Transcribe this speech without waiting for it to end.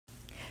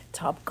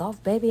Top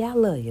Golf, baby, I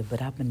love you,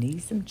 but I'm gonna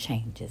need some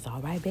changes.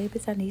 All right,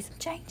 babies, I need some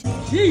changes.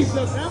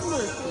 Jesus, have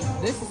mercy.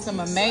 This is some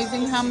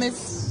amazing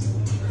hummus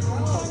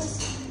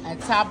at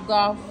Top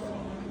Golf.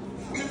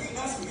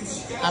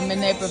 I'm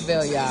in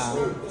Naperville, y'all.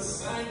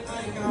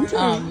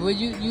 Would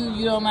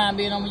you don't mind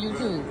being on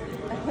YouTube?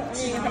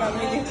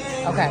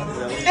 Okay.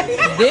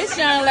 This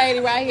young lady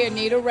right here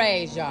need a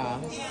raise, y'all.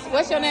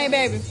 What's your name,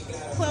 baby?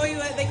 Chloe,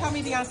 they call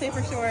me Beyonce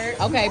for short.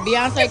 Okay,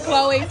 Beyonce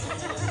Chloe.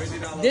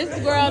 This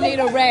girl need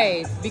a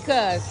raise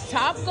because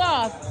Top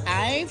Golf,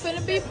 I ain't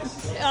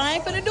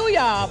finna do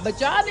y'all, but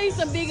y'all need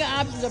some vegan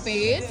options up in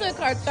here. It took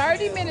her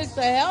 30 minutes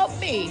to help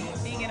me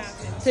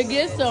to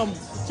get some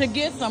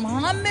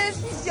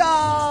hummus,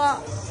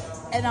 y'all.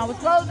 And I was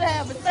supposed to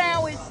have a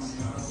sandwich,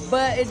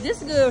 but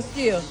this good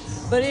still.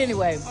 But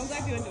anyway, I'm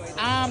glad you enjoyed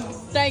it.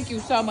 Thank you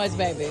so much,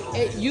 baby.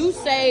 You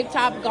saved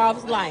Top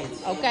Golf's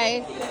life,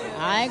 okay?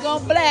 I ain't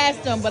gonna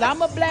blast them, but I'm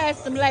gonna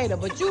blast them later.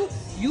 But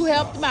you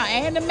helped them out,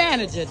 and the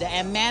manager. The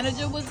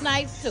manager was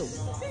nice too.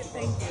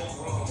 Thank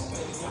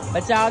you.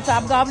 But y'all,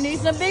 Top Golf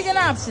needs some vegan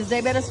options. They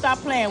better stop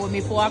playing with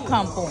me before I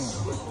come for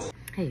them.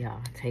 Hey,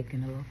 y'all,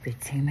 taking a little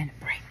 15-minute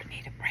break.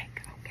 Need a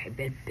break. Okay,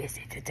 been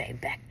busy today.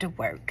 Back to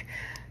work.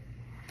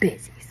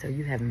 Busy, so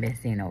you haven't been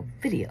seeing no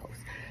videos.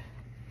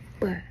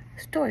 But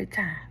story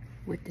time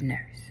with the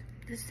nurse,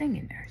 the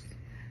singing nurse.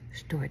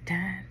 Story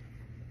time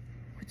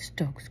with the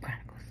Stokes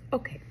Chronicles.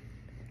 Okay.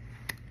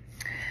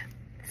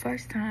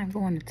 First time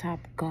going to Top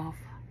Golf.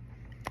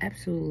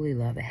 Absolutely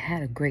love it.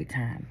 Had a great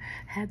time.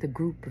 Had the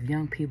group of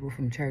young people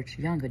from church,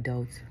 young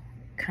adults,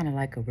 kind of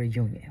like a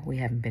reunion. We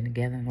haven't been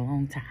together in a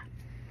long time.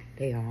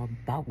 They are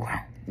about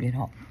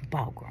grown,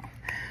 about grown.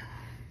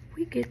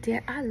 We get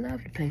there. I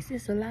love the place.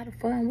 It's a lot of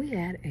fun. We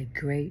had a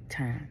great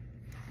time.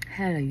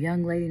 Had a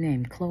young lady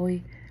named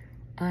Chloe,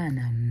 an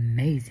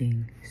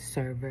amazing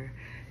server.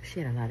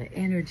 She had a lot of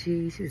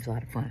energy. She was a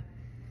lot of fun.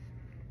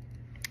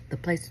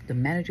 The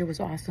manager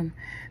was awesome.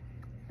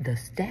 The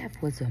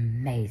staff was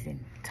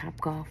amazing. Top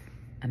Golf,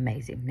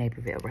 amazing.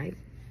 Naperville, right?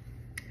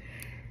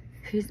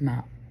 Here's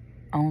my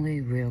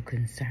only real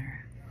concern.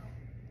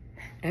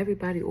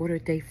 Everybody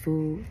ordered their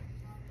food.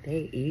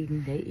 They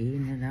eating,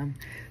 and I'm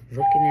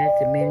looking at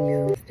the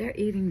menu. They're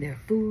eating their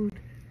food,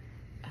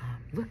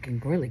 looking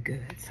really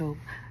good. So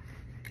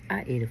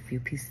I ate a few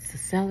pieces of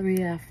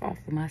celery off of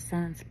my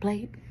son's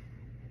plate.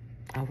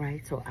 All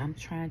right, so I'm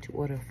trying to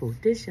order food.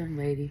 This young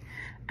lady,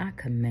 I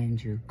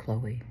commend you,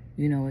 Chloe.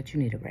 You know what? You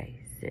need a raise,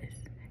 sis.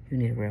 You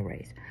need a real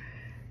raise.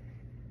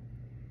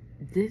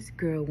 This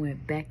girl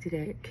went back to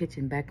that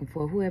kitchen, back and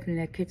forth. Whoever in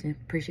that kitchen,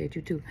 appreciate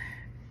you too.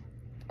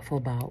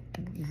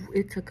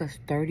 It took us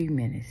 30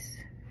 minutes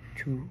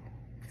to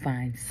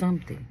find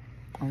something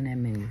on that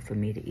menu for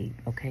me to eat,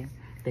 okay?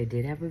 They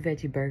did have a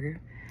veggie burger.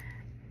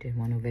 Didn't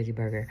want no veggie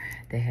burger.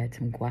 They had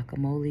some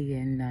guacamole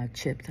and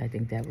chips. I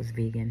think that was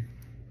vegan.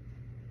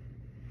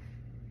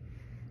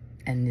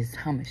 And this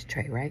hummus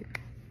tray, right?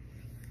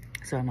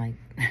 So I'm like,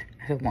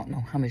 I don't want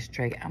no hummus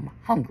tray. I'm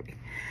hungry.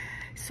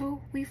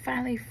 So we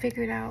finally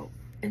figured out,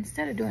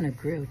 instead of doing a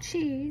grilled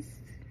cheese,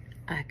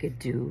 I could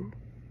do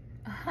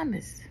a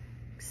hummus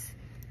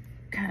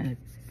kind of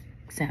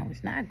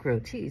sandwich. Not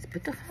grilled cheese,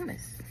 but the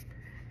hummus.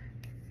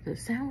 The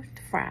sandwich,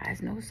 the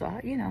fries, no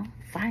salt,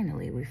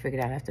 Finally, we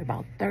figured out after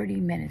about 30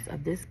 minutes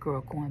of this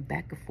girl going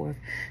back and forth,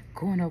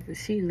 going over.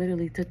 She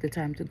literally took the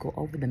time to go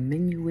over the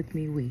menu with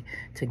me. We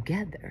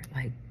together,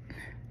 like,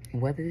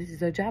 whether this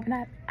is her job or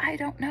not, I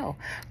don't know.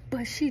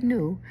 But she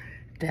knew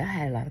that I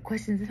had a lot of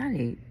questions that I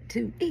need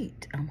to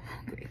eat. I'm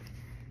hungry.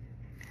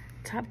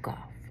 Top Golf,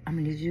 I'm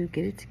going to need you to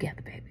get it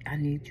together, baby. I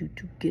need you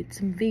to get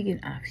some vegan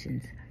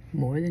options,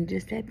 more than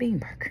just that bean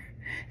burger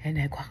and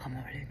that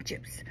guacamole and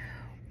chips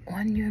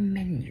on your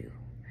menu.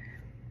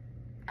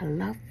 I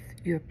love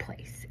your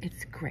place.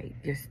 It's great.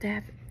 Your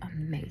staff,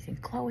 amazing.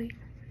 Chloe,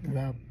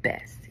 the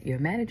best. Your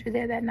manager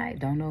there that night,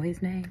 don't know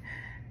his name,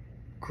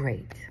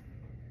 great.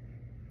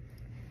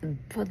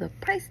 For the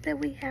price that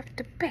we have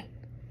to pay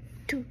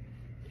to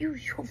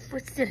use your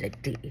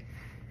facility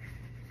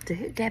to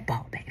hit that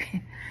ball,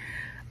 baby,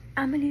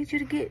 I'm gonna need you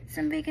to get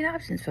some vegan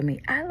options for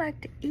me. I like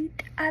to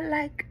eat. I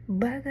like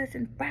burgers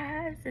and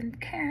fries and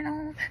carrying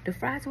on. The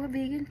fries were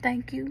vegan,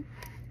 thank you.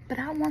 But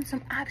I want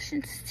some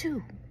options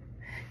too.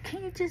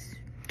 Can you just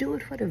do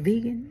it for the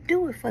vegan?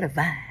 Do it for the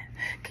vibe.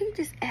 Can you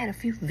just add a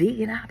few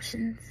vegan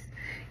options?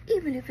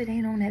 Even if it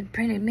ain't on that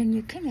printed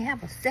menu, can you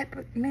have a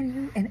separate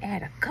menu and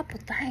add a couple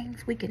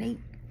things we can eat?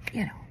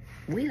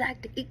 We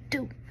like to eat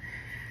too.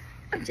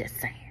 I'm just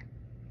saying.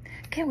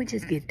 Can we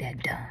just get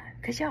that done?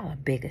 Because y'all a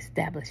big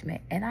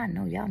establishment, and I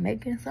know y'all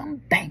making some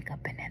bank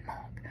up in that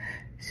mug.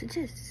 So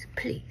just,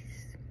 please,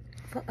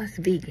 for us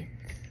vegans,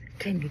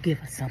 can you give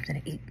us something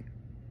to eat?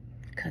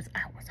 Because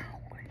I was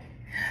hungry.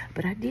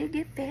 But I did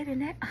get fed in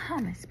that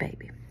hummus,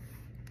 baby.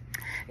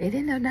 It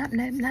ended up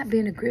not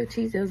being a grilled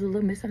cheese. There was a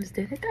little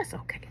misunderstanding. That's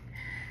okay.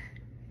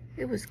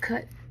 It was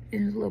cut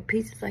in little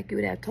pieces like you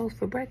would have toast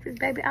for breakfast.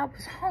 Baby, I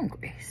was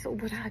hungry. So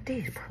what I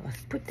did was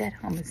put that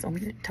hummus on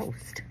the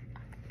toast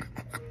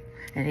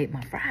and ate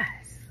my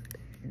fries.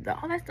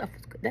 all that stuff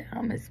was good. That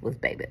hummus was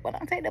baby. When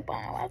I say the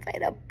bomb, I say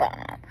the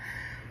bomb.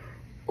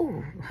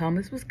 Ooh,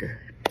 hummus was good.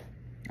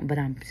 But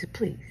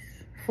please,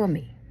 for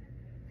me,